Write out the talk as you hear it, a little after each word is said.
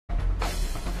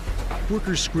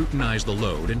Workers scrutinize the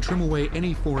load and trim away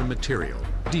any foreign material,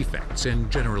 defects, and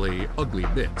generally ugly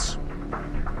bits.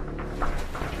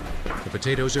 The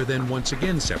potatoes are then once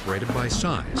again separated by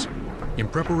size in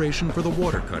preparation for the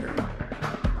water cutter.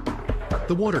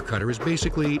 The water cutter is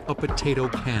basically a potato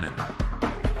cannon.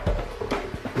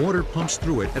 Water pumps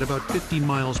through it at about 50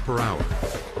 miles per hour.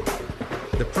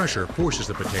 The pressure forces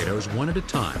the potatoes one at a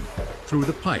time through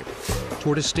the pipe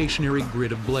toward a stationary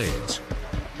grid of blades.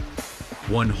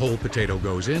 One whole potato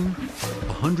goes in,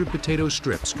 100 potato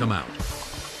strips come out.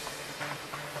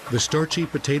 The starchy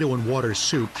potato and water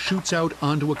soup shoots out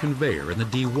onto a conveyor in the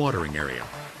dewatering area.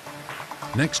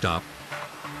 Next stop,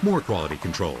 more quality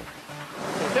control.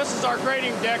 This is our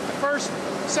grading deck. The first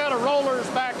set of rollers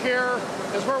back here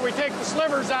is where we take the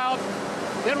slivers out.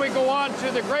 Then we go on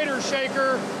to the grater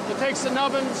shaker that takes the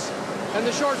nubbins and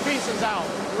the short pieces out.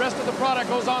 The rest of the product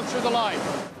goes on through the line.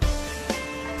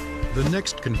 The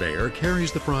next conveyor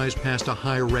carries the fries past a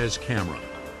high-res camera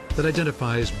that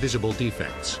identifies visible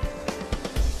defects.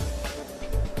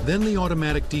 Then the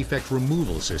automatic defect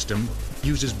removal system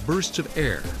uses bursts of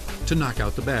air to knock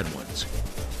out the bad ones.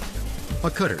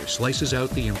 A cutter slices out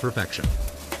the imperfection.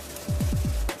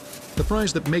 The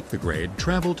fries that make the grade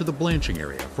travel to the blanching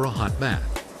area for a hot bath.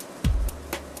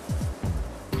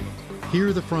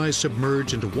 Here the fries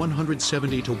submerge into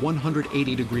 170 to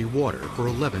 180 degree water for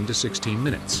 11 to 16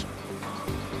 minutes.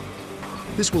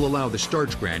 This will allow the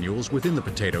starch granules within the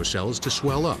potato cells to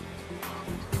swell up,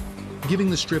 giving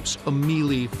the strips a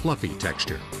mealy, fluffy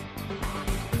texture.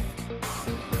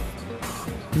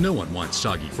 No one wants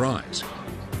soggy fries,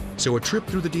 so a trip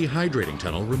through the dehydrating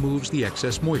tunnel removes the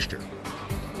excess moisture.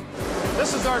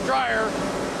 This is our dryer.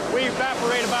 We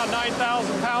evaporate about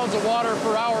 9,000 pounds of water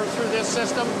per hour through this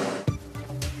system.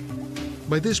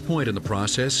 By this point in the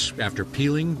process, after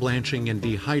peeling, blanching, and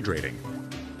dehydrating,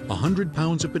 100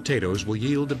 pounds of potatoes will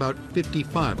yield about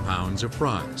 55 pounds of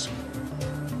fries.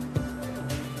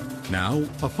 Now,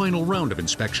 a final round of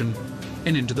inspection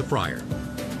and into the fryer.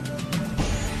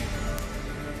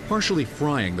 Partially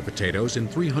frying the potatoes in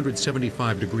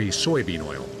 375-degree soybean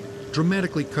oil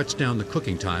dramatically cuts down the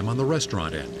cooking time on the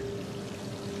restaurant end.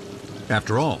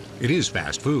 After all, it is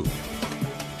fast food.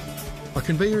 A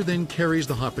conveyor then carries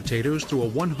the hot potatoes through a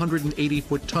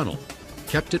 180-foot tunnel,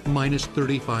 kept at minus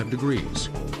 35 degrees.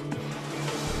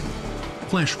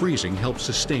 Flash freezing helps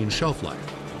sustain shelf life.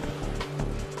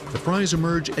 The fries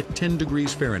emerge at 10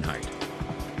 degrees Fahrenheit,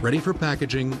 ready for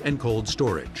packaging and cold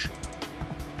storage.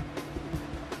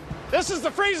 This is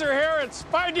the freezer here. It's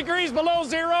 5 degrees below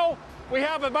zero. We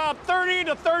have about 30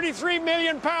 to 33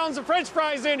 million pounds of French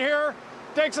fries in here.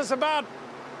 Takes us about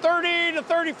 30 to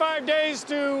 35 days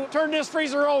to turn this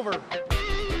freezer over.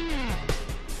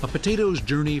 A potato's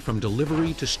journey from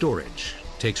delivery to storage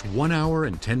takes 1 hour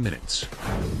and 10 minutes.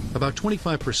 About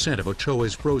 25% of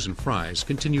Ochoa's frozen fries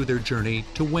continue their journey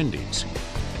to Wendy's.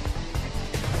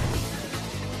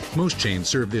 Most chains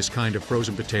serve this kind of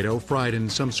frozen potato fried in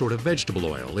some sort of vegetable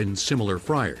oil in similar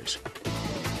fryers.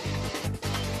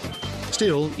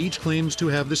 Still, each claims to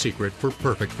have the secret for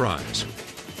perfect fries.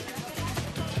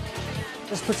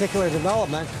 This particular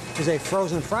development is a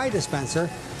frozen fry dispenser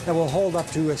that will hold up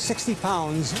to 60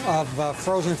 pounds of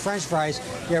frozen French fries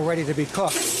here ready to be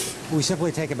cooked. We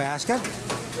simply take a basket,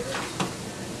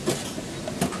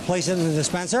 place it in the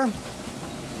dispenser.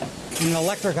 An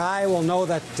electric eye will know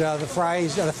that the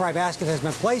fry basket has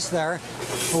been placed there.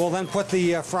 We'll then put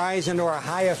the fries into our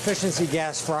high-efficiency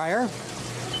gas fryer.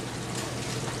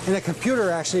 And the computer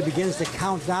actually begins to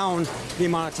count down the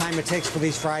amount of time it takes for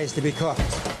these fries to be cooked.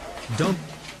 Dump,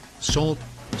 salt,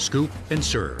 scoop, and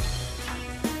serve.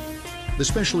 The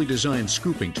specially designed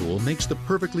scooping tool makes the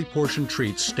perfectly portioned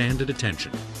treats stand at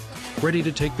attention, ready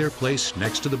to take their place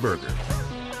next to the burger.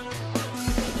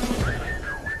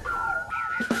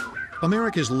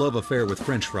 America's love affair with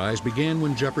French fries began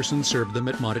when Jefferson served them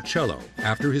at Monticello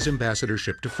after his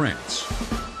ambassadorship to France.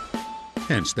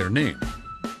 Hence their name.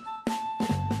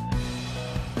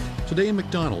 Today,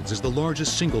 McDonald's is the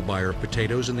largest single buyer of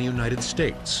potatoes in the United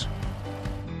States,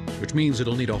 which means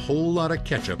it'll need a whole lot of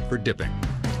ketchup for dipping.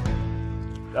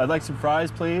 I'd like some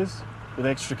fries, please, with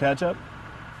extra ketchup.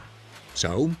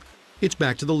 So, it's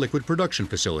back to the liquid production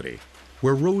facility,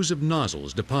 where rows of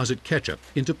nozzles deposit ketchup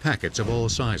into packets of all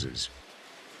sizes.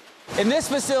 In this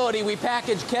facility, we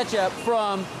package ketchup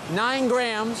from 9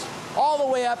 grams all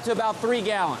the way up to about 3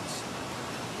 gallons.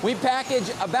 We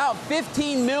package about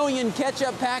 15 million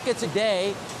ketchup packets a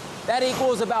day. That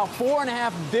equals about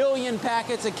 4.5 billion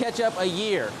packets of ketchup a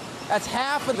year. That's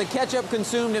half of the ketchup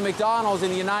consumed in McDonald's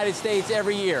in the United States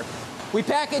every year. We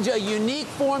package a unique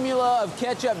formula of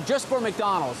ketchup just for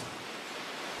McDonald's.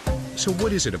 So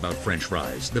what is it about French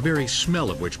fries, the very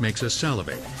smell of which makes us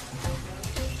salivate?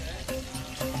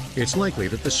 It's likely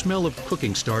that the smell of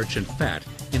cooking starch and fat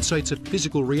incites a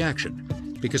physical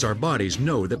reaction because our bodies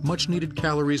know that much-needed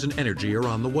calories and energy are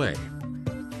on the way.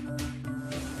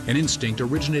 An instinct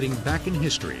originating back in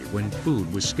history when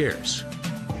food was scarce.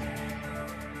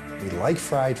 We like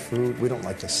fried food. We don't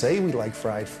like to say we like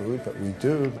fried food, but we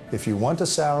do. If you want a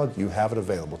salad, you have it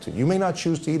available to you. You may not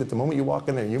choose to eat it the moment you walk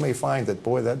in there. You may find that,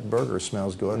 boy, that burger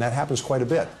smells good, and that happens quite a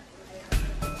bit.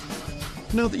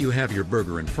 Now that you have your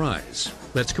burger and fries,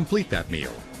 let's complete that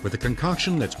meal with a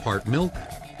concoction that's part milk,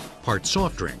 part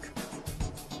soft drink,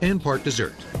 and part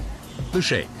dessert, the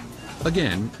shake.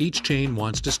 Again, each chain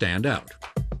wants to stand out.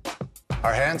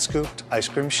 Our hand-scooped ice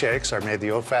cream shakes are made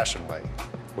the old-fashioned way.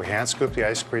 We hand-scoop the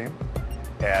ice cream,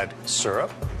 add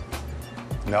syrup,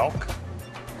 milk,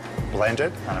 blend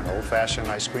it on an old-fashioned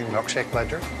ice cream milkshake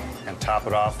blender, and top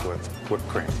it off with whipped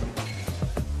cream.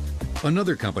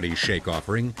 Another company's shake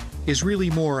offering is really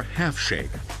more half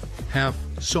shake, half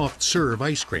soft serve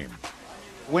ice cream.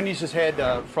 Wendy's has had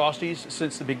Frosties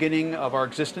since the beginning of our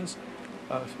existence.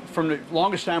 From the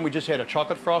longest time, we just had a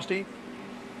chocolate Frosty.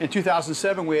 In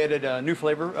 2007, we added a new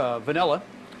flavor, vanilla.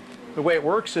 The way it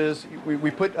works is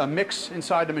we put a mix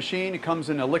inside the machine. It comes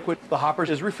in a liquid. The hopper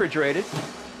is refrigerated,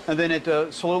 and then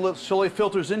it slowly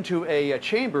filters into a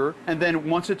chamber. And then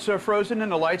once it's frozen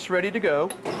and the light's ready to go,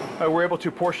 we're able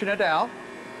to portion it out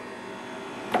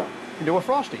into a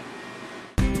Frosty.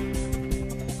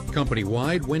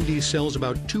 Company-wide, Wendy's sells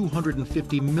about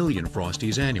 250 million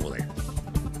Frosties annually.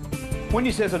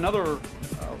 Wendy's has another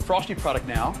Frosty product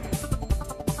now.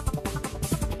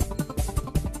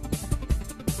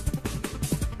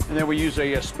 And then we use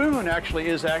a spoon, actually,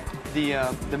 is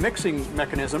the mixing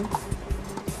mechanism.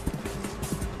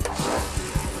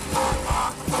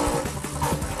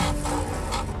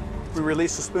 We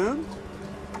release the spoon,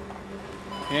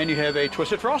 and you have a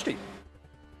Twisted Frosty.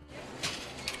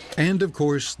 And of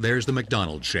course, there's the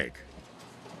McDonald's shake.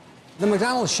 The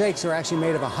McDonald's shakes are actually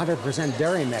made of 100%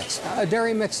 dairy mix. A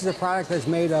dairy mix is a product that's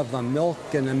made of milk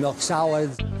and a milk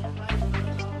solids.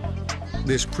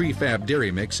 This prefab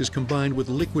dairy mix is combined with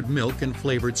liquid milk and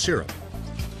flavored syrup,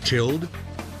 chilled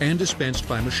and dispensed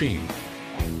by machine.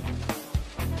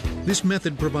 This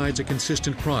method provides a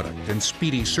consistent product and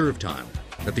speedy serve time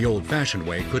that the old-fashioned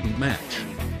way couldn't match.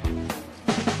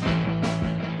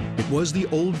 It was the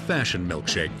old-fashioned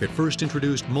milkshake that first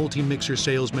introduced multi-mixer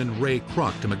salesman Ray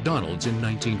Kroc to McDonald's in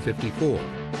 1954.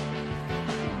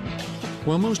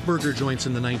 While most burger joints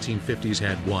in the 1950s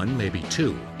had one, maybe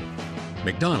two,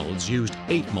 McDonald's used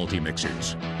 8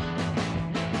 multi-mixers.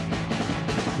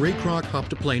 Ray Kroc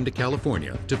hopped a plane to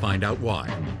California to find out why.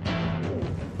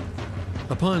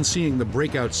 Upon seeing the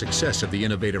breakout success of the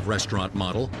innovative restaurant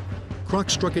model,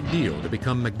 Kroc struck a deal to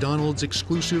become McDonald's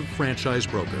exclusive franchise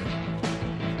broker.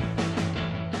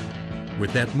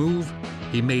 With that move,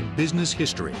 he made business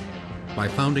history by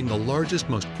founding the largest,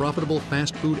 most profitable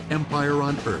fast food empire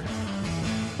on earth,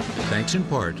 thanks in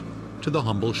part to the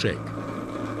humble shake.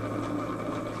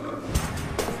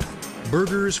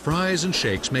 Burgers, fries, and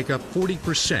shakes make up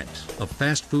 40% of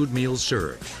fast food meals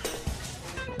served.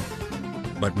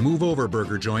 But move over,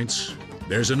 burger joints.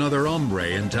 There's another hombre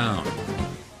in town.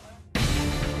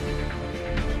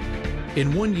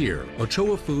 In 1 year,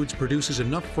 Ochoa Foods produces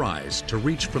enough fries to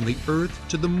reach from the Earth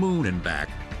to the Moon and back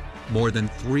more than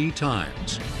 3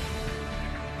 times.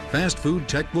 Fast food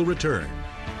tech will return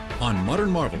on Modern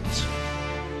Marvels.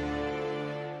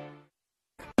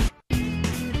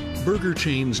 Burger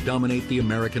chains dominate the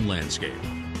American landscape,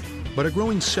 but a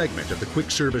growing segment of the quick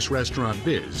service restaurant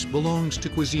biz belongs to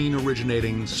cuisine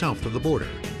originating south of the border.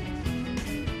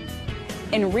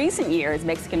 In recent years,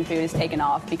 Mexican food has taken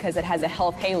off because it has a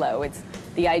health halo. It's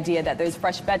the idea that there's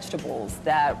fresh vegetables,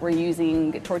 that we're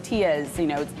using tortillas,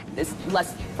 it's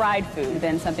less fried food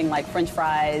than something like French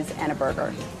fries and a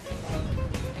burger.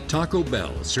 Taco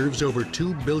Bell serves over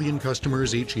 2 billion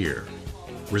customers each year,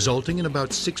 resulting in about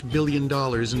 $6 billion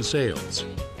in sales.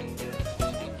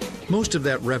 Most of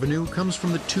that revenue comes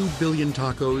from the 2 billion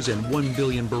tacos and 1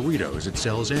 billion burritos it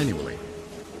sells annually.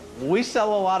 We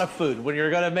sell a lot of food. When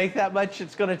you're going to make that much,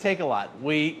 it's going to take a lot.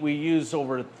 We use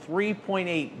over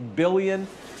 3.8 billion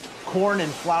corn and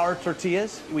flour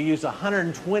tortillas. We use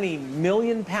 120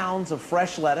 million pounds of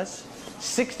fresh lettuce,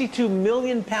 62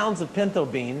 million pounds of pinto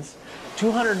beans,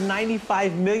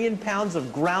 295 million pounds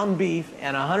of ground beef,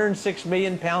 and 106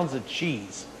 million pounds of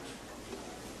cheese.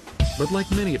 But like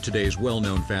many of today's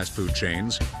well-known fast food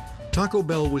chains, Taco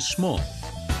Bell was small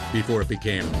before it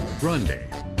became grande.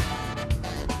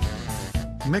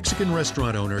 Mexican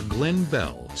restaurant owner Glenn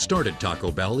Bell started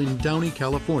Taco Bell in Downey,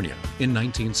 California in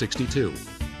 1962.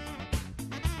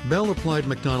 Bell applied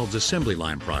McDonald's assembly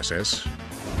line process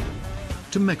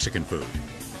to Mexican food.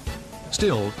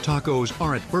 Still, tacos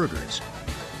aren't burgers,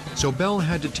 so Bell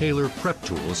had to tailor prep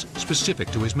tools specific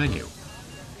to his menu.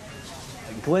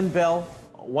 Glenn Bell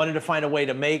wanted to find a way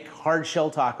to make hard shell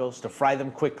tacos to fry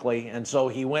them quickly, and so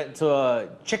he went to a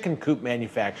chicken coop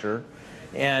manufacturer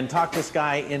and talked this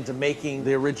guy into making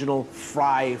the original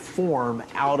fry form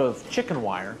out of chicken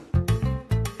wire.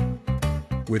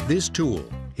 With this tool,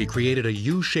 he created a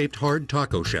U-shaped hard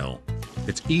taco shell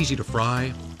that's easy to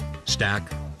fry, stack,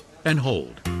 and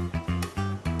hold.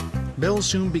 Bell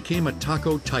soon became a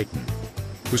taco titan,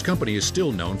 whose company is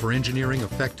still known for engineering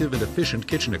effective and efficient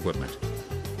kitchen equipment.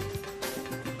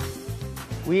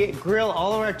 We grill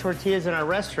all of our tortillas in our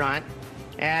restaurant,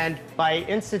 and by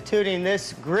instituting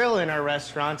this grill in our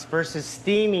restaurants versus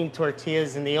steaming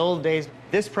tortillas in the old days,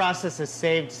 this process has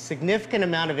saved a significant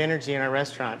amount of energy in our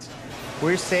restaurants.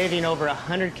 We're saving over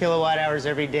 100 kilowatt hours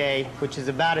every day, which is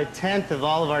about a tenth of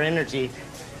all of our energy.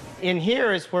 In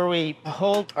here is where we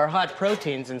hold our hot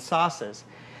proteins and sauces.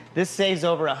 This saves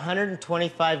over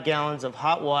 125 gallons of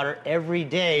hot water every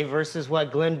day versus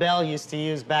what Glenn Bell used to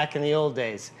use back in the old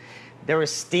days. There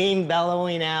was steam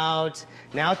bellowing out.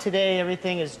 Now today,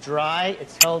 everything is dry.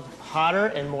 It's held hotter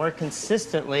and more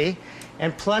consistently.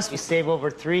 And plus, we save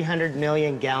over 300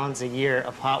 million gallons a year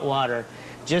of hot water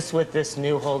just with this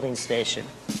new holding station.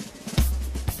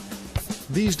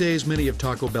 These days, many of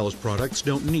Taco Bell's products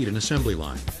don't need an assembly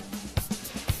line.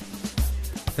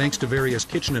 Thanks to various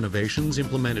kitchen innovations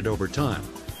implemented over time,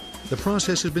 the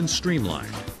process has been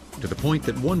streamlined to the point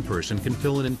that one person can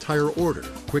fill an entire order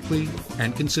quickly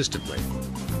and consistently.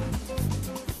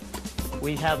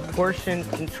 We have portion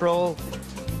control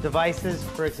devices,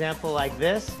 for example, like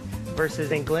this,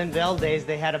 versus in Glenn Bell days,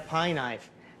 they had a pie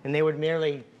knife, and they would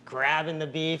merely grab in the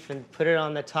beef and put it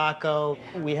on the taco.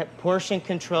 We have portion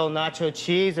control nacho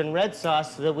cheese and red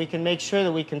sauce so that we can make sure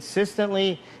that we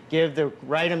consistently give the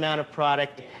right amount of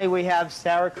product. We have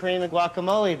sour cream and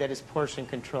guacamole that is portion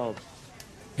controlled.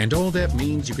 And all that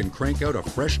means you can crank out a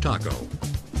fresh taco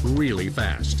really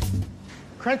fast.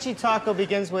 Crunchy taco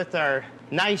begins with our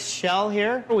nice shell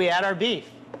here. We add our beef.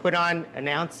 Put on 1.5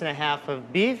 ounces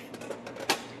of beef.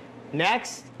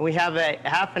 Next, we have a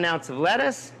 1/2 ounce of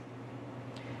lettuce.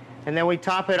 And then we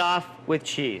top it off with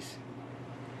cheese.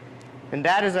 And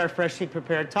that is our freshly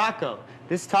prepared taco.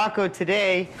 This taco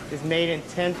today is made in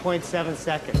 10.7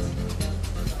 seconds.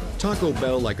 Taco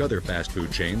Bell, like other fast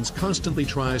food chains, constantly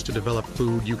tries to develop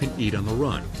food you can eat on the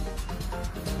run.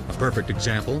 A perfect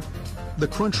example, the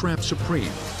Crunchwrap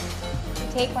Supreme.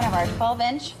 We take one of our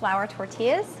 12-inch flour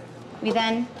tortillas. We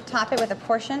then top it with a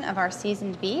portion of our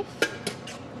seasoned beef,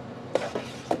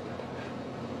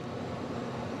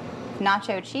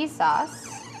 nacho cheese sauce,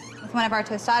 with one of our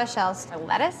tostada shells,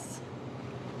 lettuce,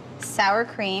 sour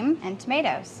cream, and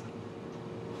tomatoes.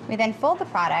 We then fold the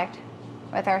product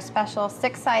with our special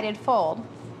 6-sided fold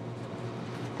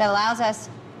that allows us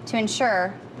to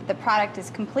ensure the product is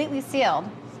completely sealed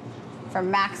for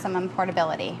maximum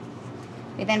portability.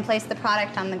 We then place the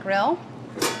product on the grill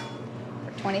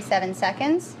for 27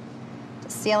 seconds to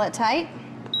seal it tight.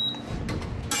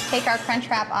 Take our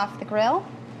Crunchwrap off the grill,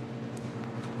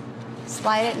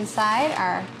 slide it inside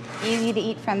our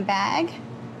easy-to-eat from bag,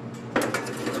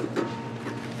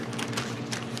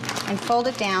 and fold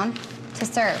it down to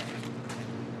serve.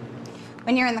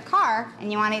 When you're in the car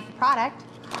and you want to eat the product,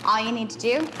 all you need to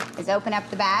do is open up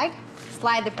the bag,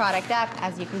 slide the product up,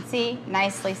 as you can see,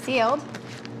 nicely sealed,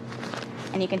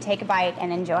 and you can take a bite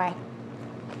and enjoy.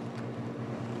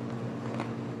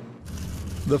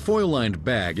 The foil-lined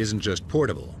bag isn't just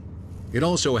portable. It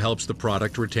also helps the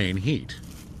product retain heat.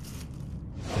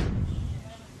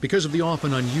 Because of the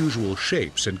often unusual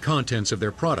shapes and contents of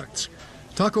their products,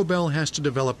 Taco Bell has to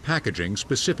develop packaging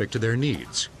specific to their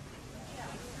needs.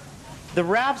 The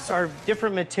wraps are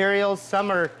different materials. Some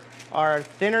are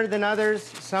thinner than others.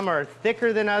 Some are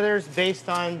thicker than others based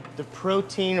on the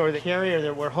protein or the carrier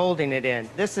that we're holding it in.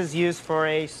 This is used for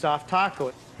a soft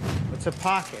taco. It's a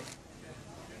pocket.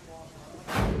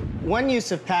 One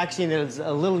use of packaging that is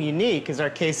a little unique is our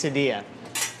quesadilla.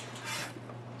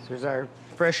 So there's our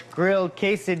fresh grilled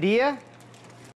quesadilla.